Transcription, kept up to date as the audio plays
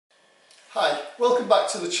Hi, welcome back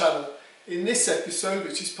to the channel. In this episode,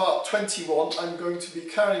 which is part 21, I'm going to be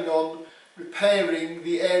carrying on repairing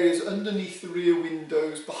the areas underneath the rear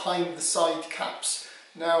windows behind the side caps.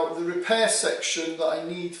 Now, the repair section that I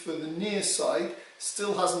need for the near side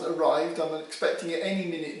still hasn't arrived. I'm expecting it any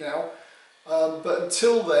minute now, but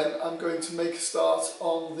until then I'm going to make a start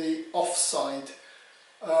on the off side.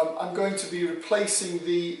 I'm going to be replacing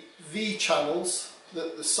the V channels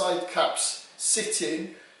that the side caps sit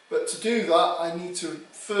in, but to do that I need to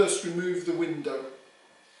first remove the window.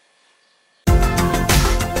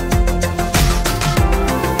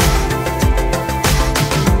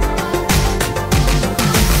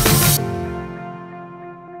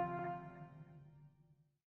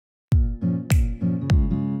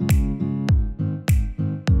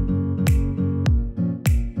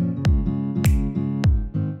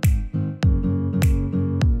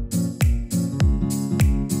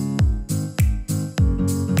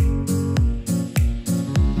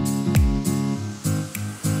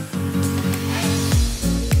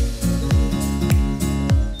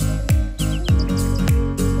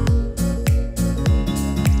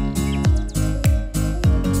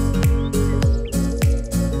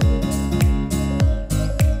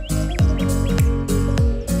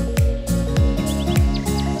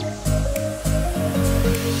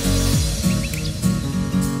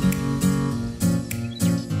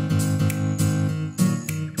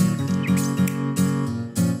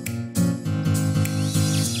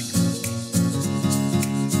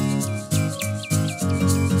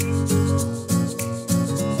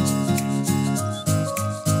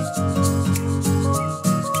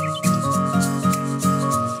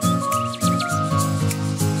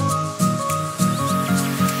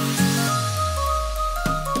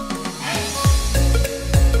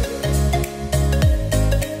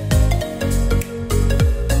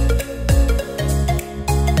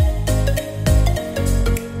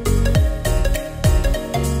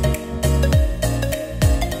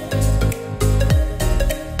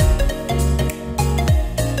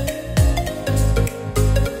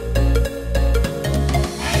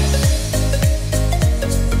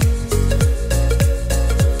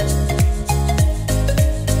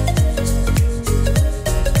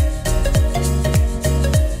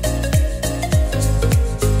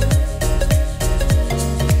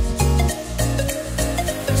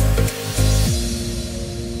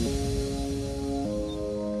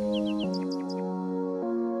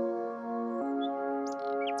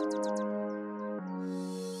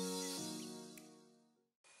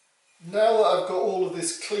 Now that I've got all of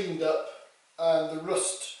this cleaned up and the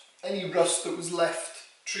rust, any rust that was left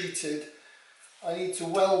treated, I need to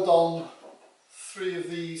weld on 3 of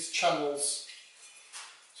these channels.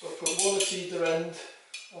 So I put one at either end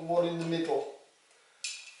and one in the middle.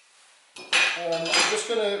 I'm just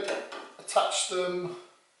going to attach them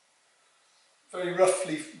very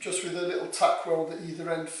roughly, just with a little tack weld at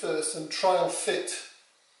either end first, and trial fit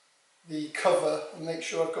the cover and make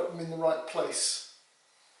sure I've got them in the right place.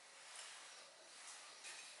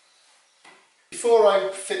 Before I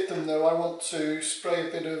fit them though, I want to spray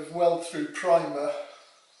a bit of weld through primer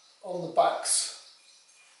on the backs.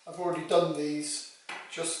 I've already done these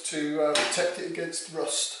just to protect it against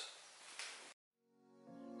rust.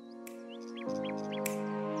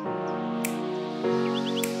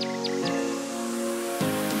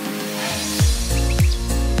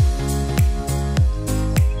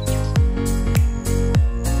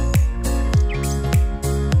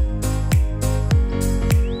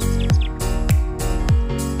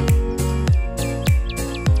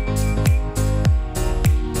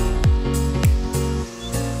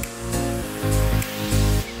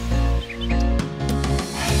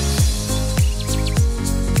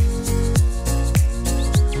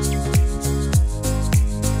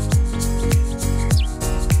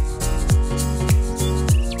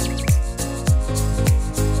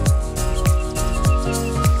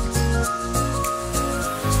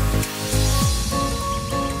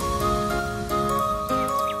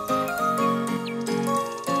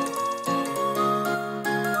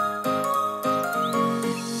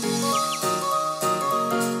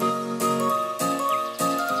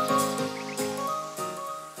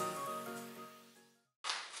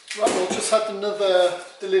 Right, well, just had another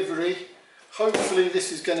delivery. Hopefully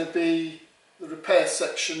this is going to be the repair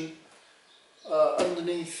section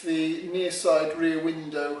underneath the near side rear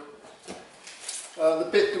window. The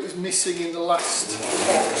bit that was missing in the last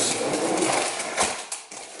box.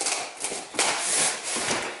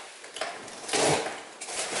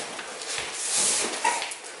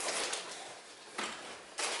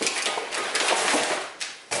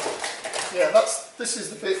 Yeah, this is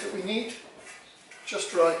the bit that we need,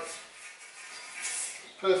 just right.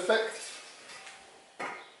 perfect.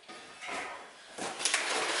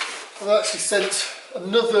 I've actually sent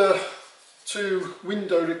another 2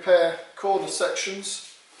 window repair corner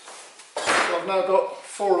sections, so I've now got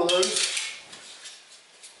 4 of those.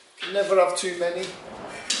 Can never have too many.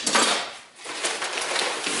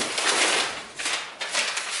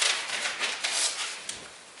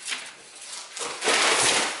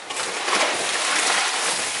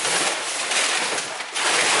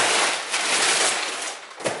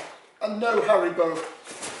 And no Haribo,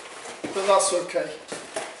 but that's okay.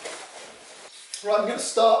 Right, I'm going to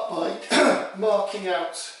start by marking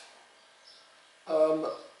out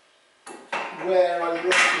where I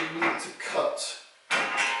roughly need to cut.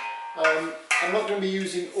 I'm not going to be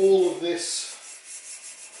using all of this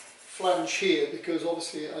flange here because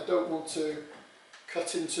obviously I don't want to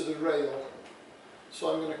cut into the rail.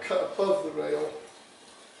 So I'm going to cut above the rail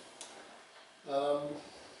and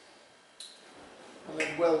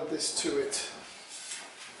then weld this to it.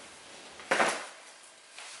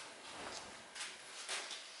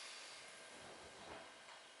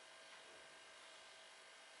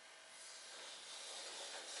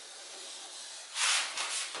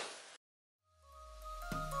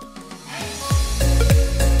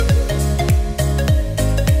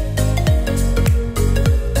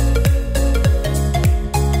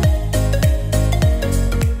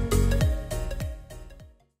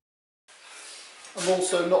 I'm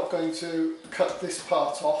also not going to cut this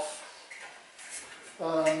part off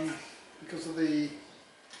because of the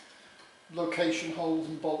location holes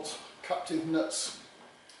and bolt captive nuts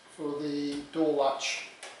for the door latch,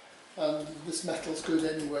 and this metal's good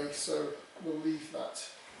anyway, so we'll leave that.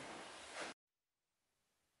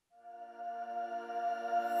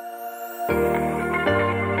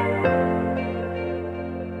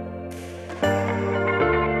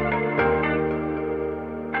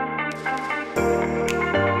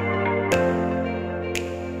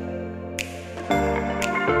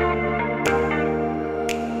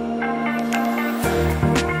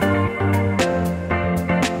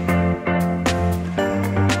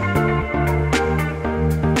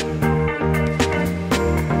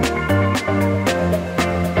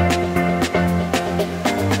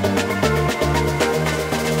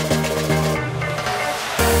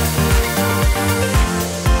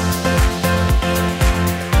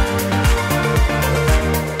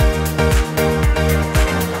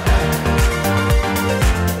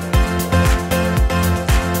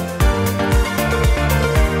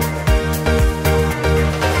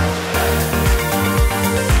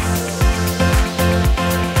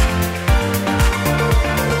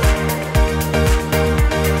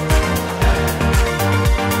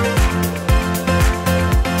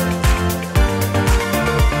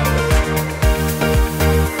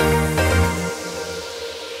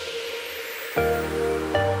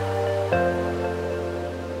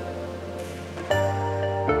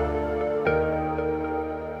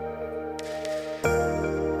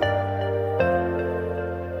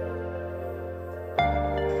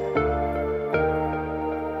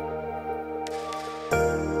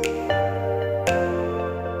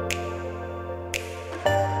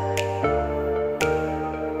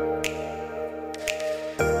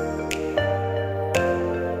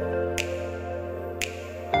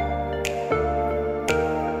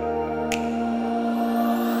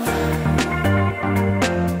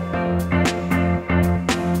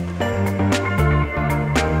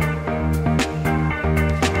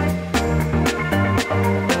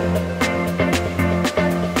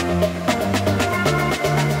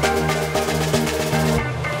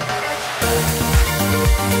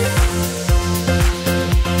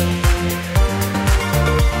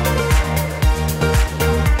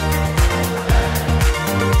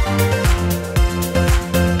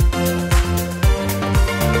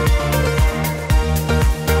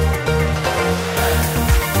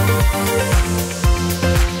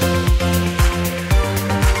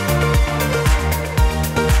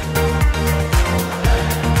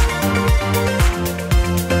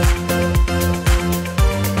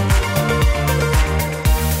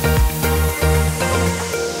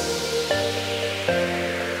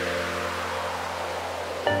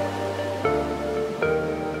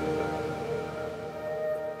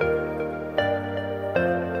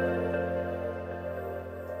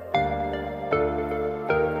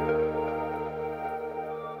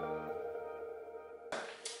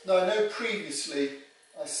 Now I know previously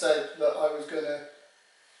I said that I was going to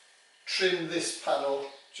trim this panel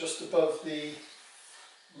just above the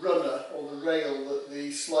runner or the rail that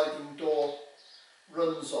the sliding door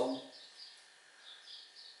runs on,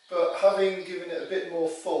 but having given it a bit more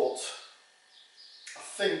thought, I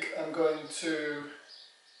think I'm going to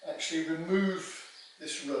actually remove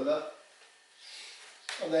this runner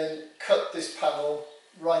and then cut this panel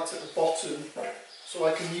right at the bottom so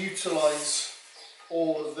I can utilise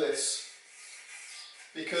all of this,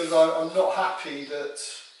 because I'm not happy that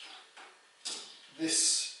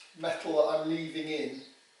this metal that I'm leaving in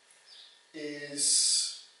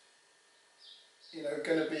is, you know,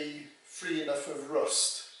 going to be free enough of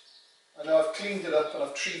rust. I know I've cleaned it up and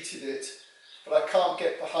I've treated it, but I can't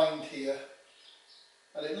get behind here,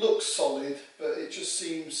 and it looks solid, but it just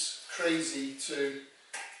seems crazy to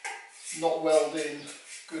not weld in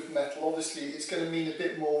good metal. Obviously it's going to mean a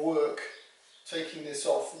bit more work taking this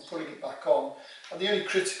off and putting it back on, and the only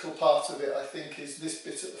critical part of it I think is this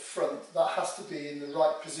bit at the front. That has to be in the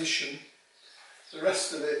right position. The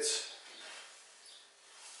rest of it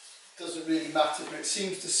doesn't really matter, but it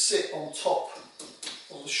seems to sit on top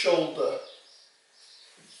of the shoulder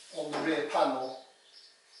on the rear panel.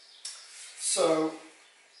 So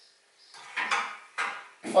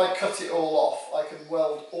if I cut it all off, I can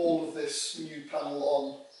weld all of this new panel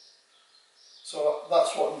on. So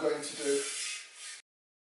that's what I'm going to do.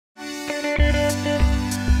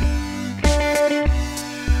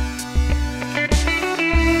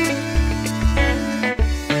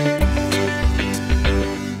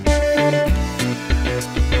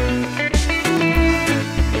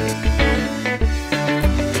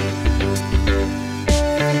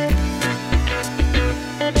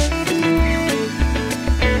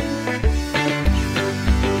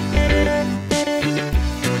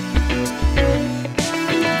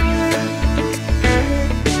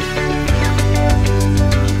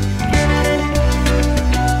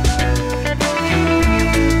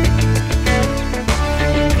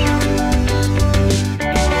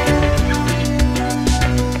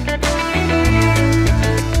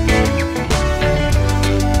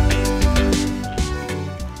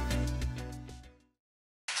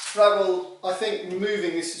 Right, well, I think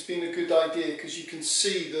removing this has been a good idea, because you can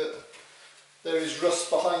see that there is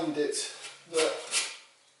rust behind it that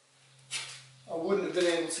I wouldn't have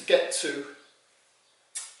been able to get to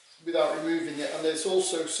without removing it, and there's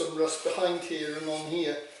also some rust behind here and on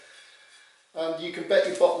here, and you can bet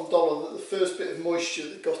your bottom dollar that the first bit of moisture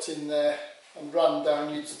that got in there and ran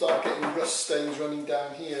down, you'd start getting rust stains running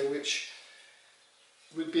down here, which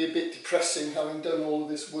would be a bit depressing having done all of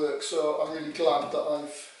this work. So I'm really glad that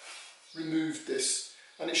I've removed this,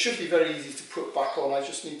 and it should be very easy to put back on. I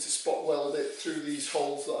just need to spot weld it through these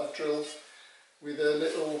holes that I've drilled with a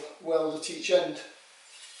little weld at each end,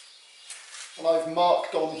 and I've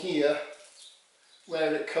marked on here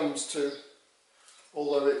where it comes to,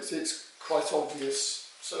 although it's quite obvious.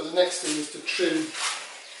 So the next thing is to trim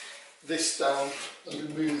this down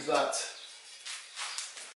and remove that.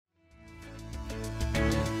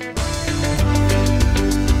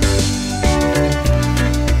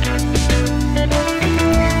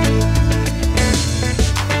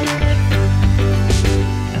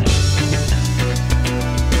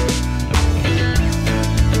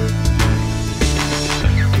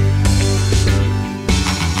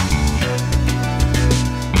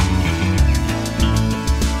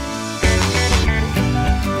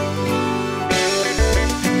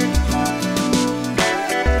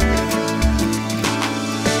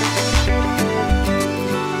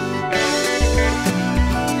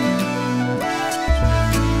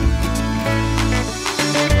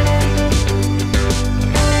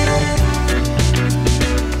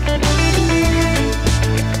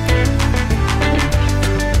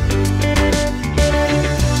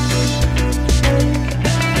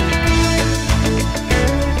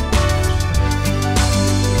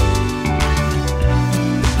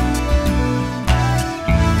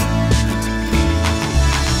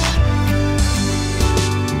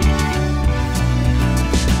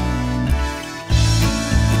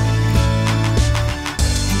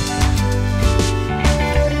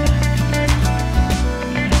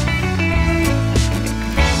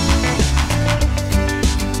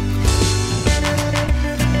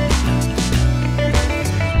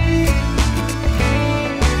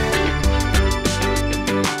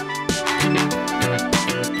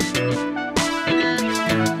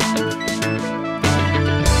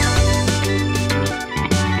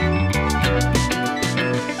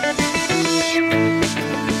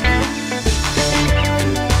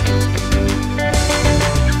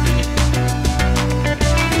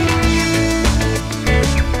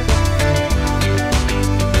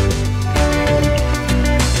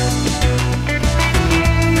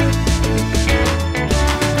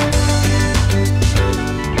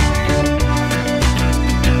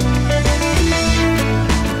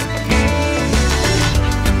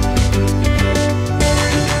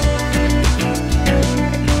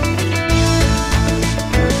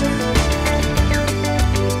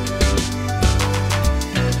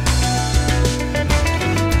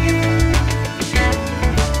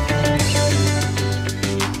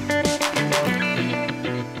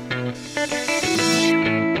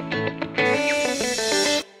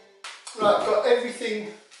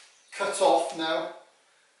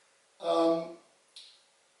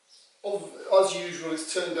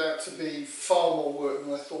 out to be far more work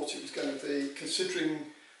than I thought it was going to be, considering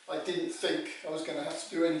I didn't think I was going to have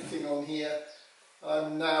to do anything on here.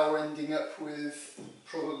 I'm now ending up with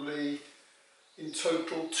probably in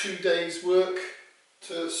total 2 days work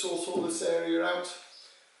to sort all this area out.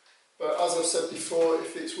 But as I've said before,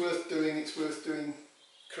 if it's worth doing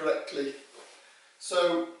correctly.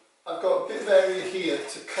 So I've got a bit of area here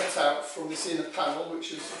to cut out from this inner panel,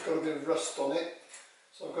 which has got a bit of rust on it.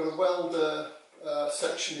 So I've got a welder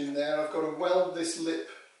section in there. I've got to weld this lip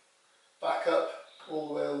back up all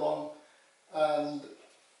the way along, and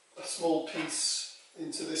a small piece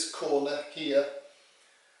into this corner here,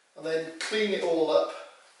 and then clean it all up,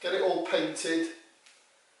 get it all painted,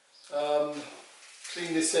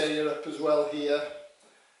 clean this area up as well here,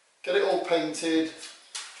 get it all painted,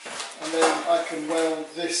 and then I can weld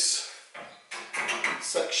this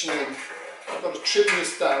section in. I've got to trim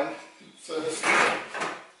this down first,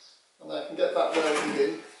 and I can get that welded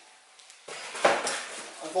in.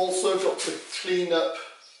 I've also got to clean up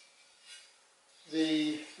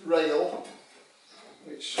the rail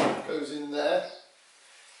which goes in there,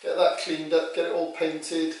 get that cleaned up, get it all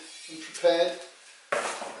painted and prepared,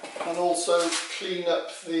 and also clean up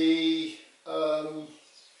the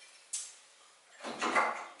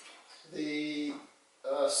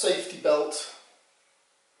safety belt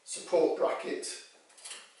support bracket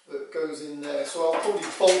that goes in there. So I'll probably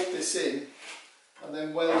bolt this in and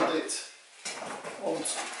then weld it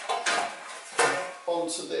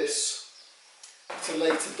onto this at a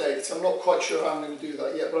later date. I'm not quite sure how I'm going to do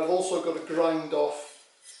that yet, but I've also got to grind off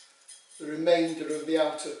the remainder of the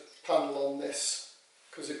outer panel on this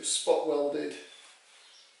because it was spot welded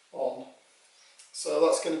on. So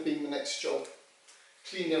that's going to be my next job.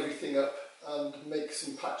 Clean everything up and make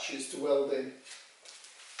some patches to weld in.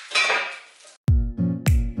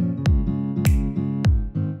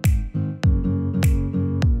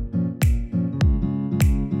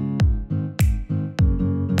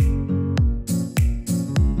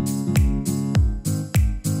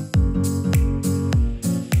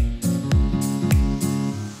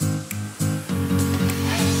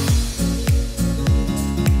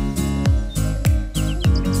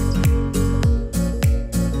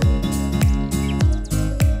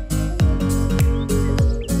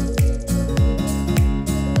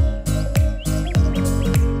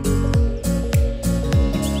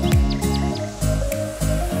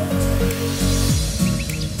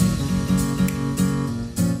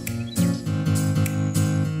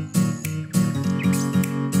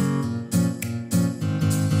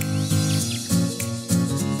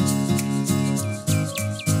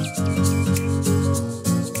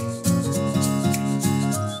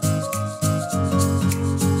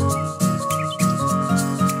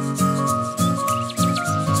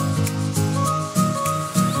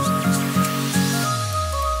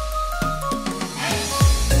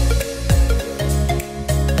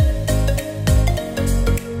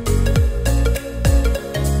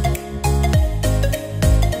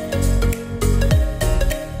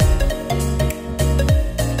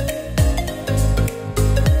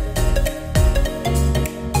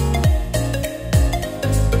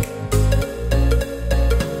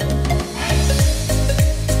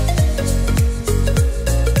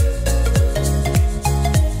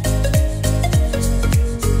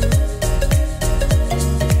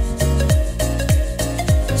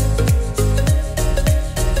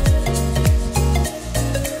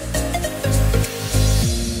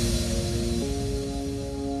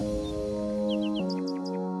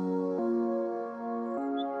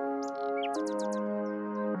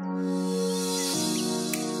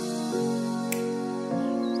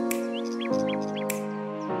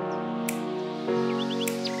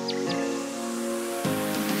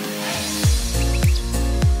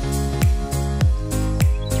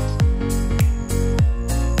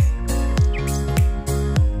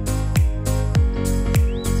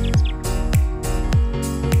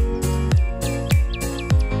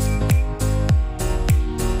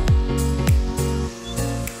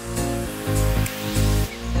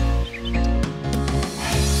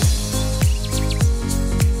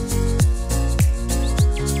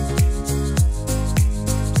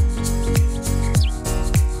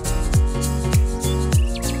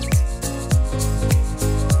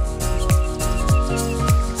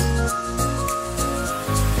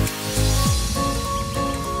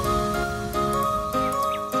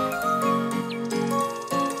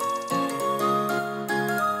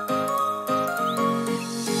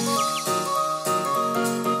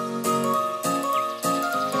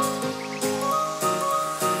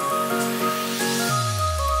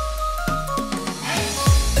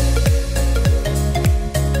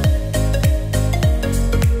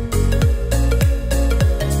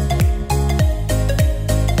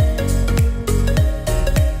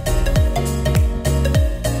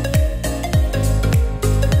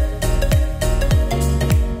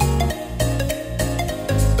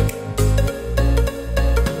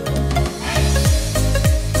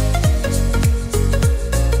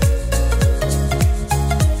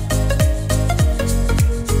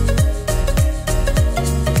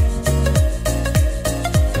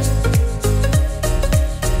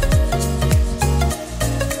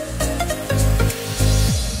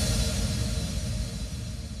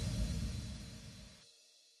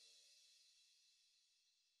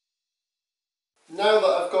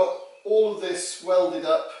 it's welded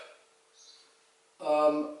up.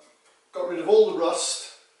 Got rid of all the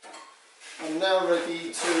rust. I'm now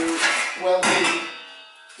ready to weld in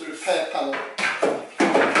the repair panel.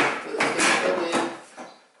 That is going to go in there,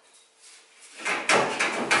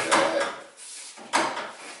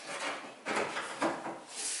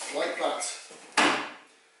 like that.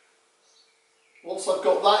 Once I've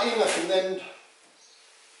got that in, I can then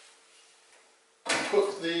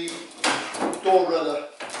put the door runner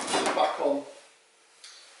back on.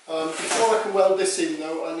 Before I can weld this in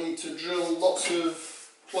though, I need to drill lots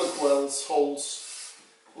of plug holes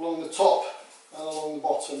along the top and along the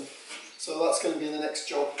bottom. So that's going to be the next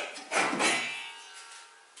job.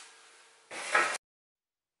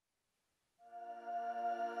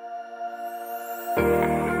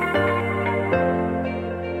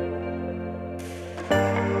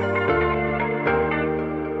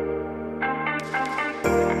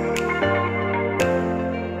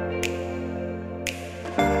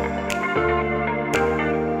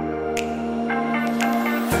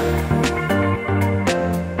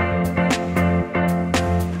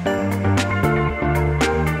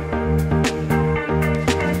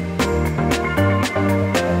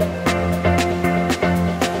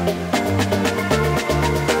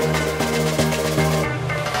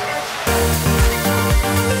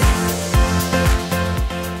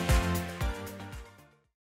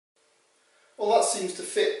 Well, that seems to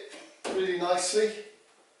fit really nicely.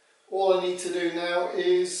 All I need to do now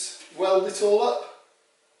is weld it all up.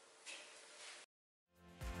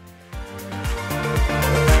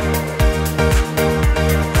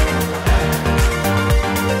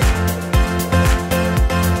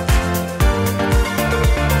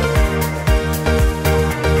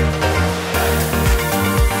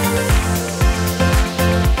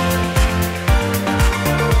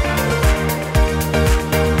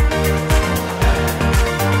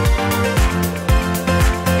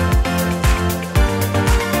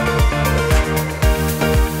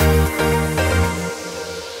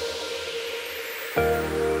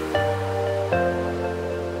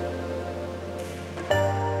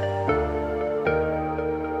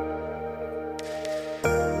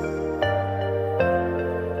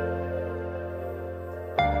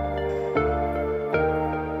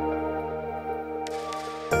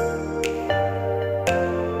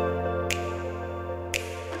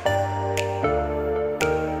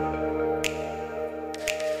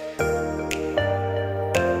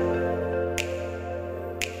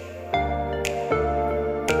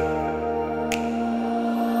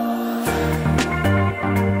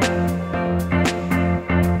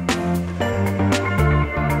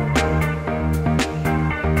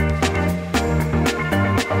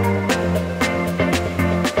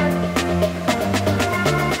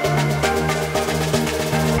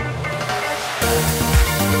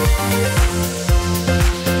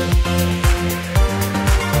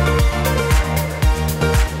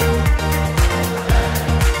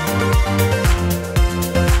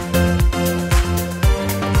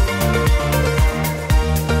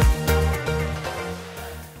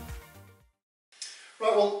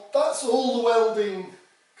 Right, well that's all the welding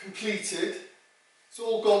completed. It's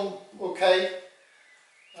all gone okay.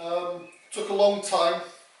 Took a long time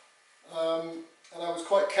and I was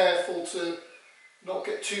quite careful to not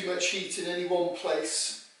get too much heat in any one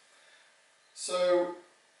place. So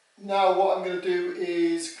now what I'm going to do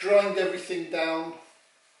is grind everything down,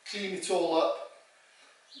 clean it all up,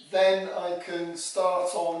 then I can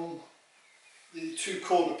start on the two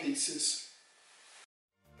corner pieces.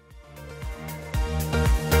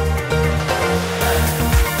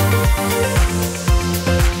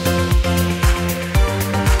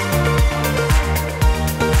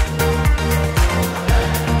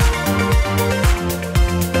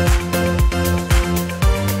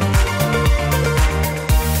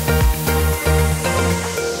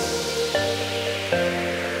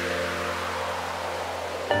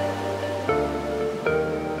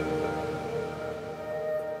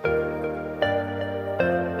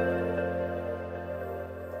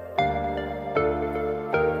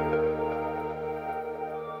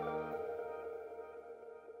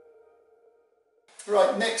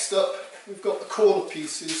 Right, next up we've got the corner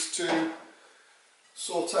pieces to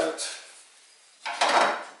sort out,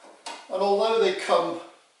 and although they come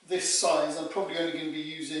this size, I'm probably only going to be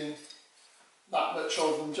using that much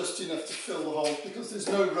of them, just enough to fill the hole, because there's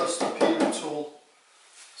no rust up here at all,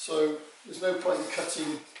 so there's no point in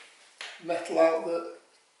cutting metal out that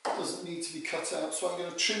doesn't need to be cut out. So I'm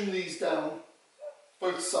going to trim these down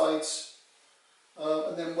both sides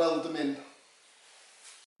and then weld them in.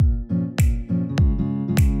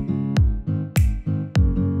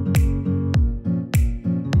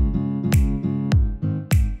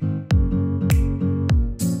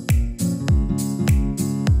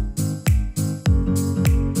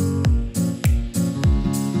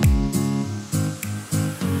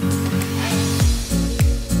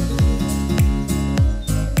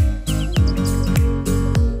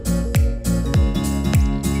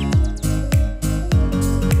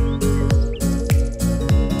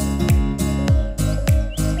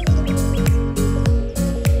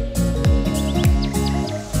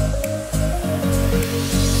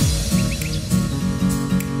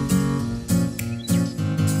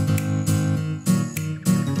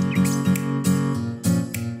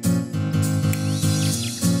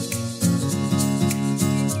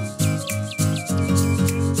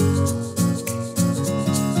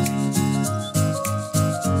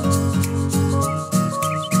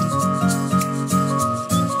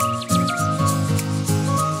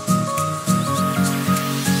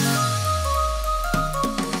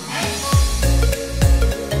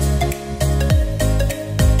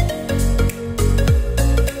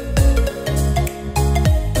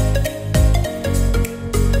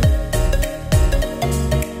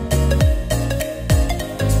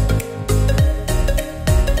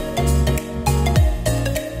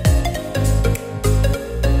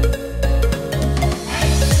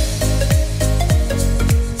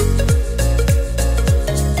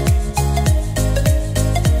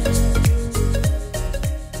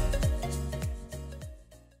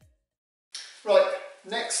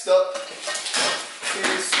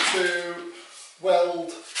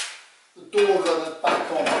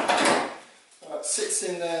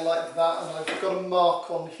 that, and I've got a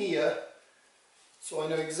mark on here so I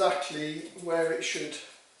know exactly where it should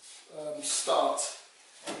start.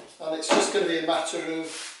 And it's just going to be a matter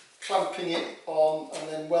of clamping it on and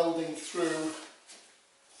then welding through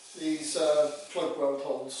these plug weld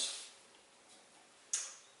holes.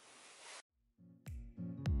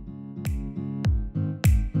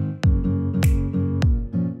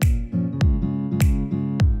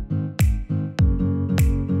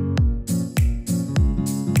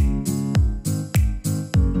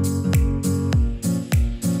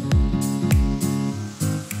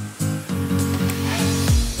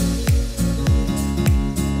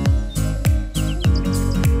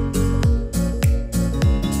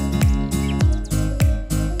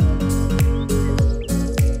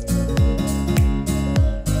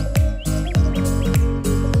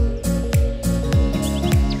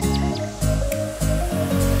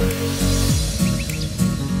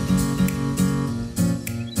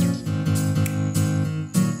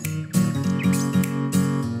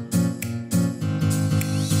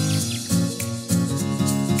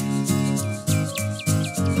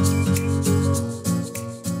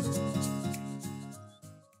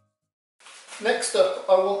 Next up,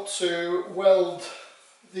 I want to weld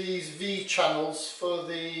these V channels for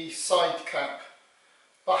the side cap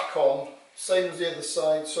back on, same as the other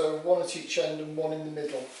side, so one at each end and one in the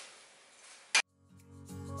middle.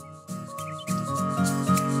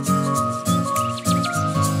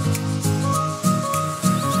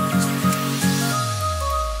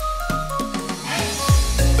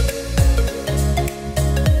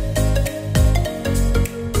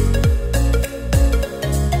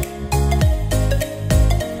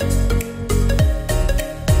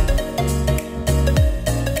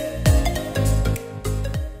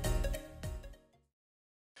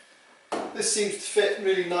 This seems to fit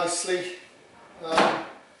really nicely.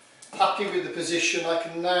 Happy with the position. I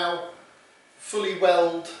can now fully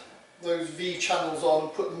weld those V channels on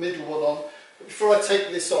and put the middle one on. But before I take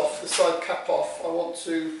this off, the side cap off, I want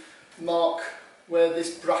to mark where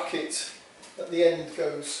this bracket at the end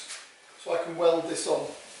goes, so I can weld this on.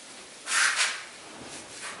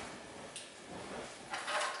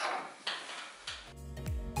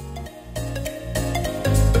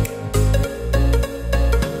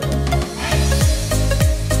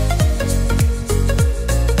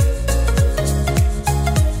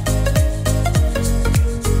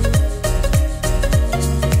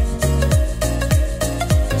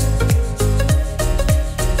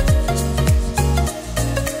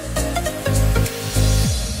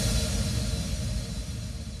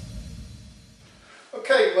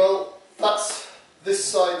 Okay, well, that's this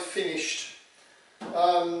side finished.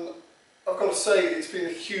 I've got to say, it's been a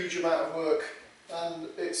huge amount of work, and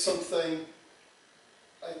it's something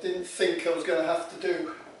I didn't think I was going to have to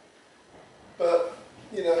do, but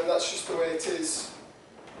you know, that's just the way it is.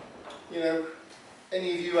 You know,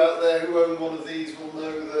 any of you out there who own one of these will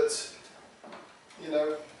know that, you know,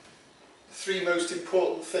 the three most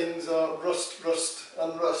important things are rust, rust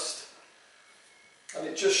and rust. And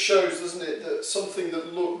it just shows, doesn't it, that something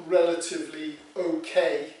that looked relatively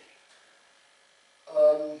okay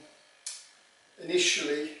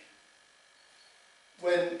initially,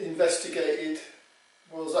 when investigated,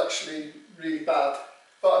 was actually really bad.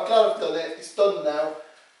 But I'm glad I've done it. It's done now.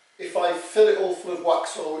 If I fill it all full of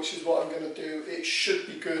wax oil, which is what I'm going to do, it should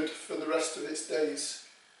be good for the rest of its days.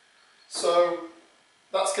 So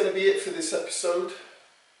that's going to be it for this episode.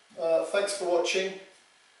 Thanks for watching.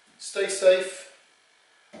 Stay safe.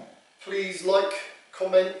 Please like,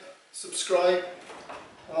 comment, subscribe,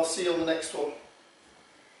 and I'll see you on the next one.